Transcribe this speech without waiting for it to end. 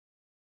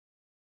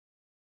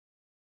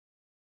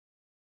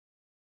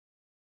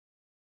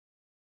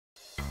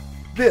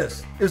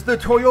This is the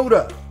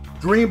Toyota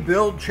Dream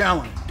Build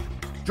Challenge.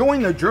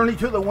 Join the journey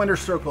to the winner's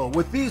circle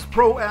with these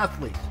pro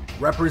athletes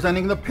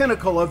representing the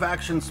pinnacle of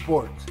action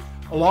sports,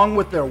 along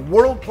with their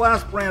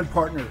world-class brand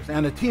partners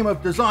and a team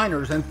of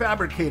designers and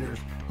fabricators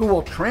who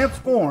will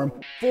transform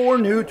 4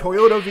 new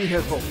Toyota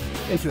vehicles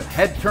into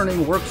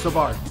head-turning works of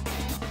art.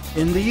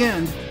 In the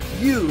end,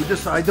 you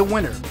decide the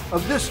winner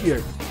of this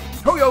year's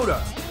Toyota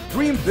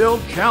Dream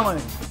Build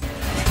Challenge.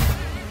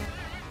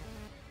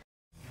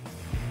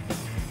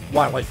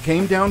 While it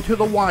came down to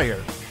the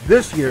wire,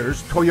 this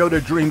year's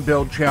Toyota Dream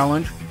Build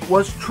Challenge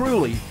was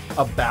truly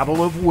a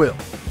battle of will.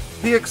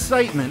 The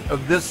excitement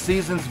of this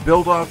season's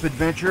build-off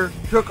adventure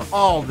took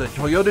all the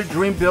Toyota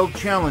Dream Build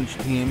Challenge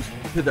teams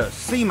to the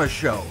SEMA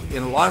show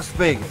in Las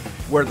Vegas,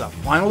 where the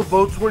final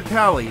votes were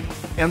tallied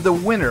and the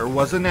winner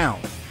was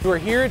announced. We're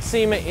here at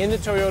SEMA in the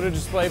Toyota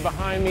display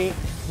behind me.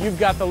 You've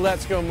got the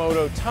Let's Go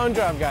Moto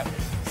Tundra. I've got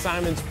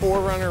Simon's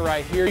 4Runner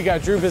right here. You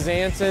got Drew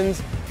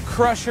Bezanson's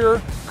Crusher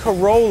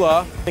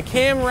Corolla. The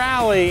Cam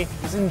Rally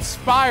is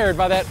inspired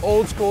by that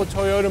old school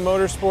Toyota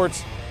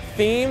Motorsports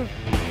theme.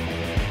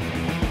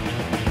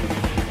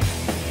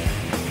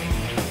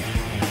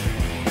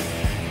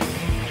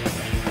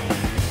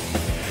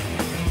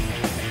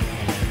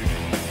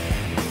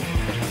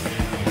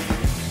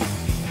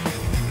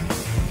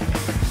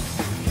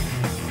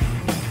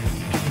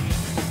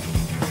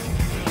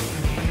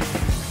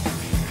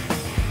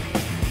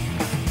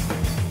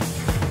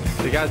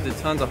 The guys did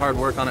tons of hard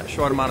work on it,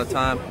 short amount of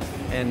time,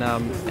 and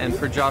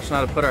for Josh and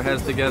I to put our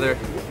heads together,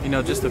 you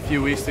know, just a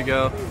few weeks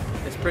ago,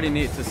 it's pretty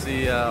neat to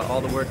see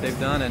all the work they've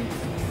done,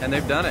 and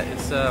they've done it.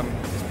 It's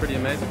pretty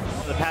amazing.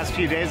 The past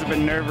few days have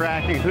been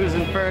nerve-wracking. Who's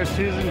in first?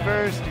 You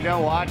know,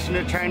 watching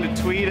it, trying to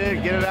tweet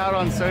it, get it out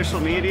on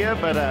social media,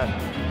 but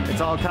it's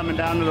all coming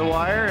down to the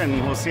wire,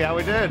 and we'll see how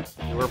we did.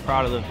 We're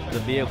proud of the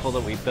vehicle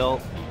that we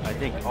built. I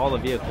think all the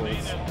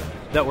vehicles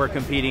that we're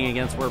competing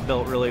against were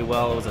built really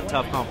well. It was a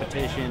tough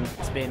competition.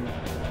 It's been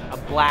a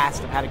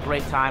blast. I've had a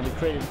great time. We've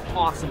created an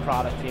awesome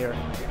product here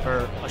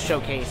for a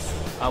showcase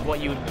of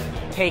what you would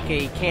take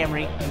a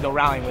Camry and go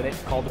rallying with it,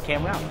 called the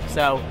Cam Rally.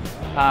 So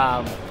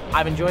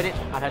I've enjoyed it.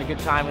 I've had a good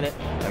time with it.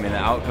 I mean, the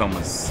outcome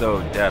was so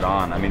dead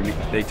on. I mean,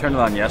 they turned it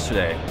on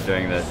yesterday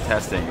during the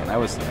testing, and I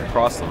was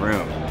across the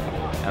room,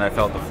 and I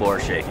felt the floor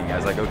shaking. I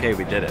was like, okay,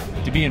 we did it.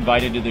 To be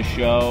invited to the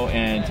show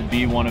and to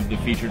be one of the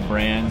featured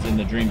brands in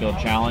the Dream Build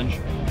Challenge,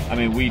 I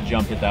mean, we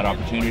jumped at that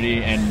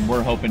opportunity, and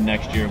we're hoping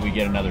next year we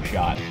get another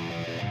shot.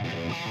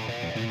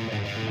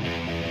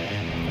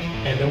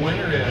 And the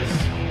winner is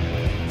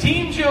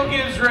Team Joe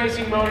Gibbs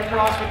Racing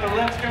Motocross with the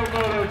Let's Go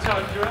Moto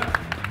Tundra.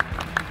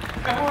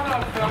 Come on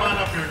up, Come on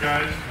up here,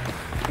 guys.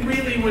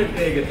 Really went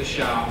big at the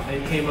shop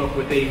and came up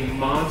with a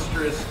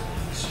monstrous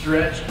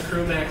stretched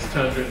Crewmax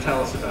Tundra.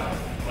 Tell us about it.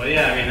 Well,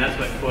 yeah, I mean, that's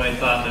what Coy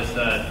thought this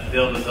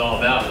build was all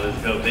about, was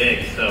go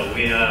big. So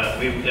we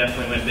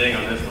definitely went big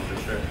on this one for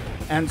sure.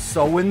 And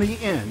so in the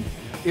end,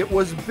 it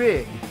was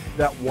big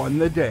that won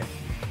the day.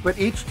 But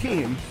each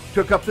team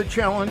took up the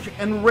challenge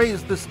and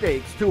raised the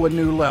stakes to a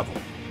new level.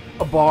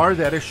 A bar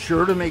that is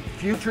sure to make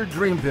future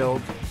dream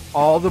builds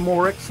all the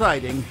more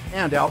exciting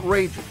and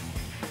outrageous.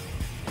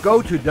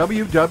 Go to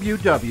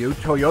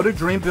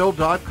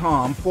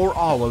www.toyotadreambuild.com for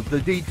all of the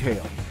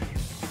details.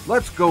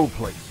 Let's go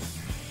places.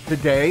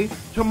 Today,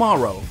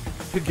 tomorrow,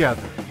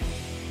 together.